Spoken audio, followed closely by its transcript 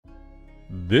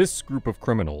This group of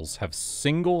criminals have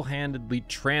single-handedly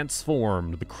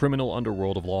transformed the criminal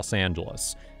underworld of Los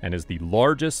Angeles and is the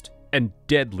largest and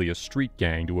deadliest street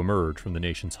gang to emerge from the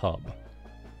nation's hub.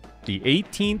 The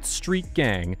 18th Street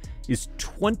Gang is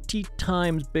 20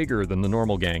 times bigger than the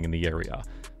normal gang in the area,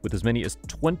 with as many as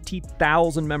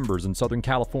 20,000 members in Southern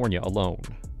California alone.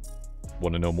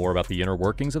 Want to know more about the inner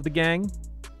workings of the gang?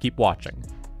 Keep watching.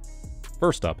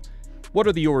 First up, what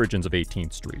are the origins of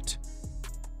 18th Street?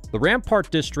 The Rampart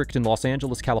District in Los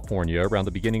Angeles, California, around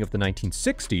the beginning of the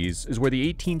 1960s, is where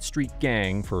the 18th Street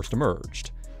Gang first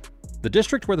emerged. The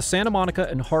district where the Santa Monica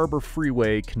and Harbor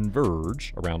Freeway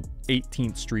converge, around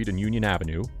 18th Street and Union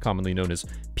Avenue, commonly known as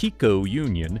Pico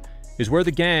Union, is where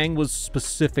the gang was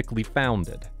specifically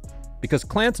founded. Because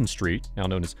Clanton Street, now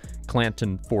known as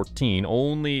Clanton 14,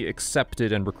 only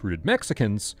accepted and recruited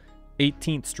Mexicans,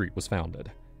 18th Street was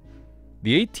founded.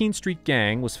 The 18th Street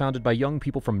Gang was founded by young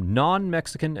people from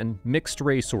non-Mexican and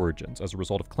mixed-race origins as a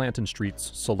result of Clanton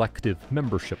Street's selective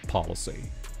membership policy.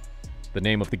 The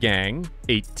name of the gang,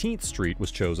 18th Street,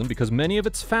 was chosen because many of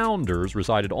its founders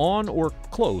resided on or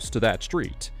close to that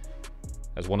street.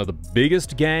 As one of the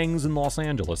biggest gangs in Los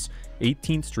Angeles,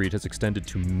 18th Street has extended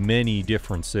to many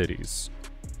different cities.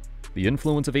 The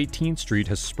influence of 18th Street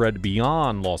has spread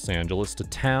beyond Los Angeles to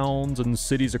towns and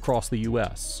cities across the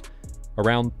U.S.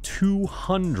 Around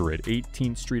 200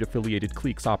 18th Street affiliated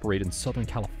cliques operate in Southern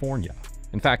California.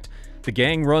 In fact, the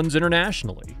gang runs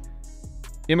internationally.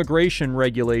 Immigration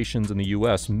regulations in the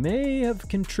U.S. may have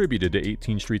contributed to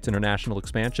 18th Street's international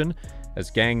expansion, as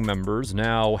gang members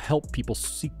now help people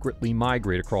secretly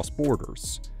migrate across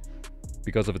borders.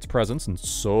 Because of its presence in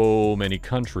so many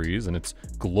countries and its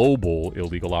global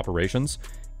illegal operations,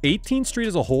 18th Street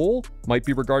as a whole might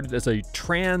be regarded as a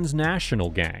transnational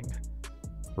gang.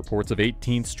 Reports of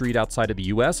 18th Street outside of the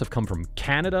U.S. have come from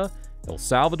Canada, El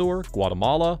Salvador,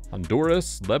 Guatemala,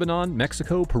 Honduras, Lebanon,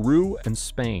 Mexico, Peru, and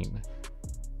Spain.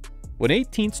 When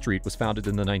 18th Street was founded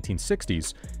in the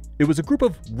 1960s, it was a group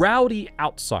of rowdy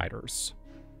outsiders.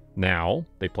 Now,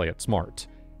 they play it smart.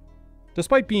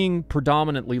 Despite being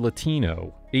predominantly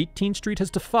Latino, 18th Street has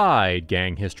defied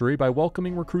gang history by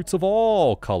welcoming recruits of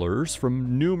all colors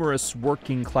from numerous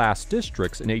working-class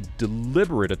districts in a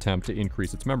deliberate attempt to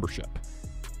increase its membership.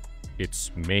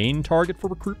 Its main target for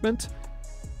recruitment?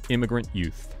 Immigrant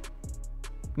youth.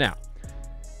 Now,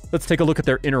 let's take a look at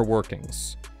their inner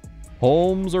workings.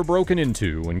 Homes are broken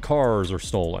into and cars are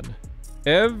stolen.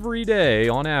 Every day,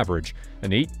 on average, an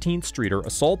 18th Streeter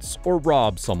assaults or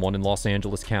robs someone in Los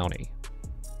Angeles County.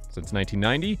 Since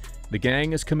 1990, the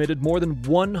gang has committed more than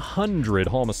 100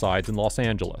 homicides in Los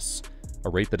Angeles, a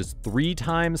rate that is 3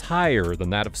 times higher than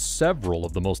that of several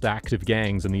of the most active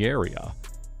gangs in the area.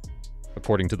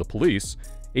 According to the police,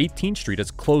 18th Street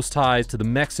has close ties to the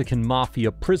Mexican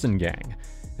Mafia prison gang,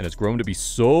 and has grown to be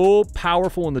so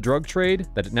powerful in the drug trade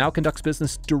that it now conducts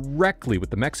business directly with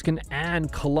the Mexican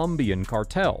and Colombian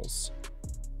cartels.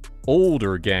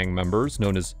 Older gang members,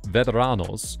 known as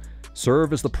veteranos,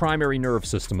 serve as the primary nerve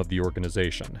system of the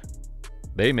organization.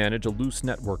 They manage a loose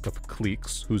network of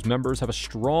cliques whose members have a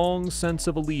strong sense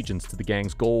of allegiance to the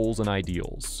gang's goals and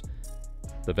ideals.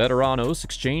 The veteranos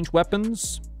exchange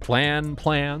weapons, plan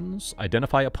plans,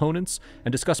 identify opponents,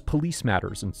 and discuss police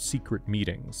matters in secret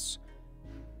meetings.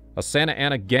 A Santa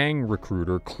Ana gang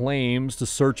recruiter claims to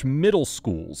search middle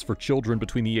schools for children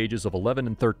between the ages of 11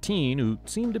 and 13 who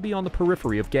seem to be on the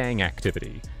periphery of gang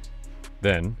activity.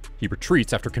 Then, he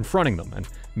retreats after confronting them and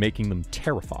making them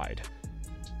terrified.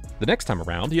 The next time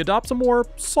around, he adopts a more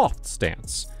soft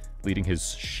stance, leading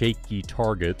his shaky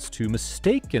targets to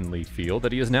mistakenly feel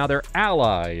that he is now their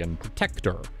ally and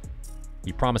protector.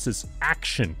 He promises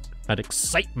action and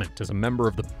excitement as a member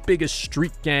of the biggest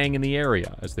street gang in the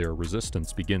area as their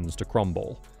resistance begins to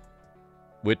crumble.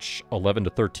 Which 11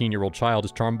 to 13-year-old child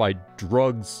is charmed by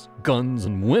drugs, guns,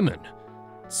 and women?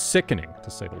 Sickening, to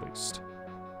say the least.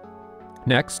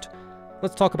 Next,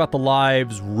 let's talk about the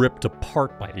lives ripped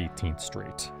apart by 18th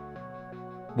Street.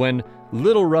 When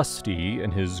Little Rusty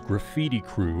and his graffiti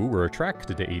crew were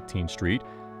attracted to 18th Street,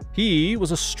 he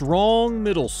was a strong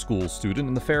middle school student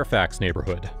in the Fairfax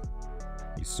neighborhood.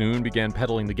 He soon began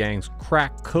peddling the gang's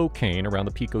crack cocaine around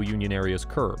the Pico Union area's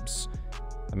curbs.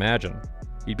 Imagine,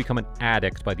 he'd become an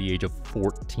addict by the age of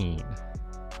 14.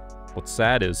 What's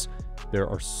sad is, there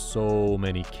are so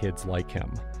many kids like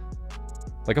him.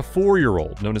 Like a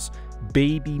 4-year-old known as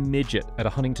Baby Midget at a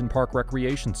Huntington Park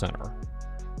Recreation Center.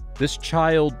 This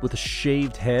child with a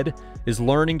shaved head is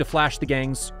learning to flash the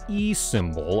gang's E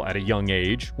symbol at a young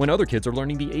age when other kids are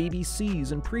learning the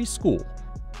ABCs in preschool.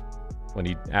 When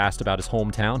he asked about his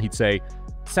hometown, he'd say,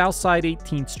 Southside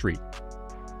 18th Street.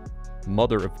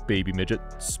 Mother of Baby Midget,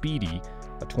 Speedy,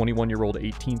 A 21-year-old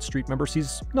 18th Street member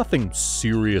sees nothing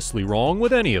seriously wrong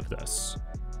with any of this.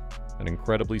 An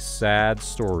incredibly sad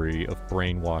story of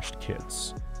brainwashed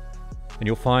kids. And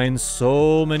you'll find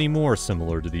so many more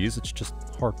similar to these, it's just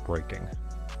heartbreaking.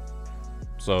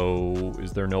 So,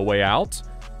 is there no way out?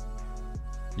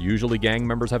 Usually gang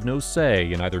members have no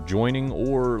say in either joining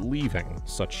or leaving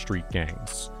such street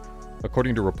gangs.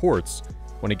 According to reports,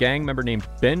 when a gang member named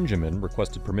Benjamin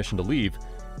requested permission to leave,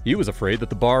 he was afraid that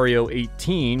the Barrio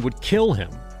 18 would kill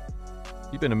him.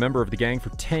 He'd been a member of the gang for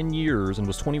 10 years and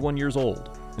was 21 years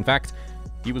old. In fact,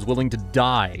 he was willing to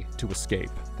die to escape.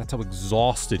 That's how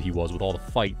exhausted he was with all the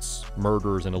fights,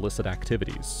 murders, and illicit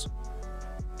activities.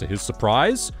 To his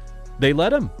surprise, they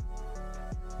let him.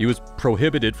 He was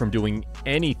prohibited from doing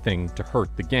anything to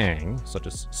hurt the gang, such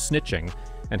as snitching,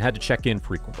 and had to check in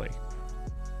frequently.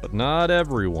 But not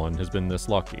everyone has been this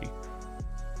lucky.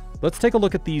 Let's take a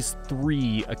look at these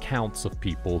 3 accounts of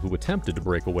people who attempted to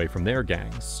break away from their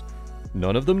gangs.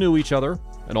 None of them knew each other,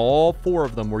 and all 4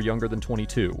 of them were younger than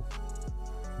 22.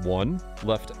 One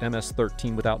left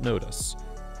MS-13 without notice.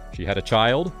 She had a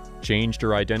child, changed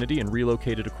her identity, and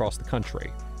relocated across the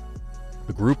country.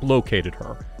 The group located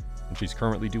her, and she's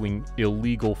currently doing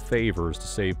illegal favors to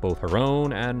save both her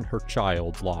own and her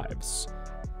child's lives.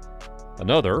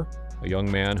 Another, a young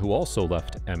man who also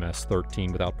left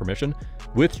MS-13 without permission,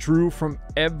 withdrew from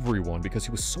everyone because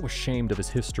he was so ashamed of his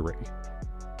history.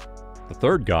 The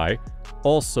third guy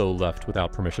also left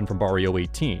without permission from Barrio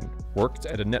 18, worked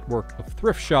at a network of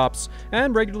thrift shops,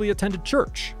 and regularly attended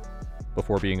church,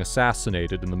 before being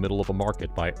assassinated in the middle of a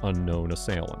market by unknown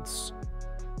assailants.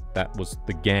 That was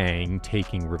the gang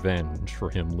taking revenge for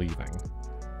him leaving.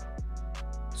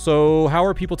 So, how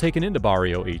are people taken into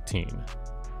Barrio 18?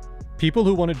 People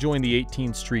who want to join the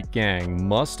 18th Street Gang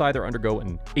must either undergo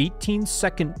an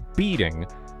 18-second beating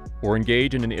or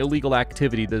engage in an illegal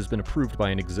activity that has been approved by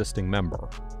an existing member.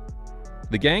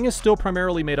 The gang is still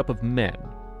primarily made up of men,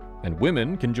 and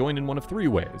women can join in one of 3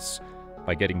 ways: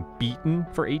 by getting beaten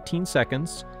for 18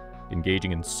 seconds,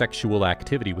 engaging in sexual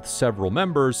activity with several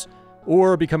members,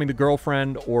 or becoming the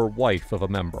girlfriend or wife of a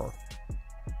member.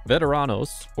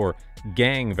 Veteranos, or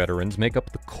gang veterans, make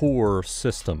up the core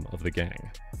system of the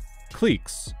gang.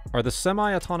 Cliques are the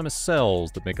semi-autonomous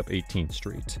cells that make up 18th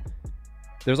Street.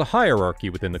 There's a hierarchy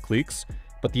within the cliques,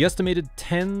 but the estimated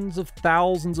tens of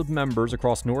thousands of members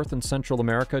across North and Central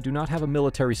America do not have a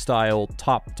military-style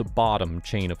top-to-bottom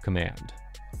chain of command.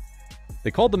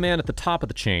 They called the man at the top of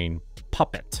the chain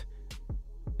Puppet.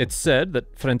 It's said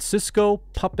that Francisco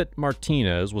Puppet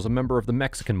Martinez was a member of the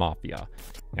Mexican Mafia,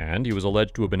 and he was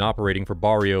alleged to have been operating for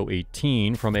Barrio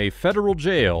 18 from a federal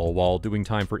jail while doing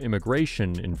time for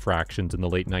immigration infractions in the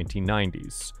late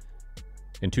 1990s.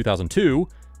 In 2002,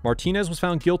 Martinez was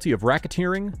found guilty of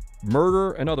racketeering,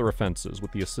 murder, and other offenses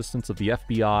with the assistance of the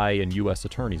FBI and U.S.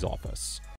 Attorney's Office.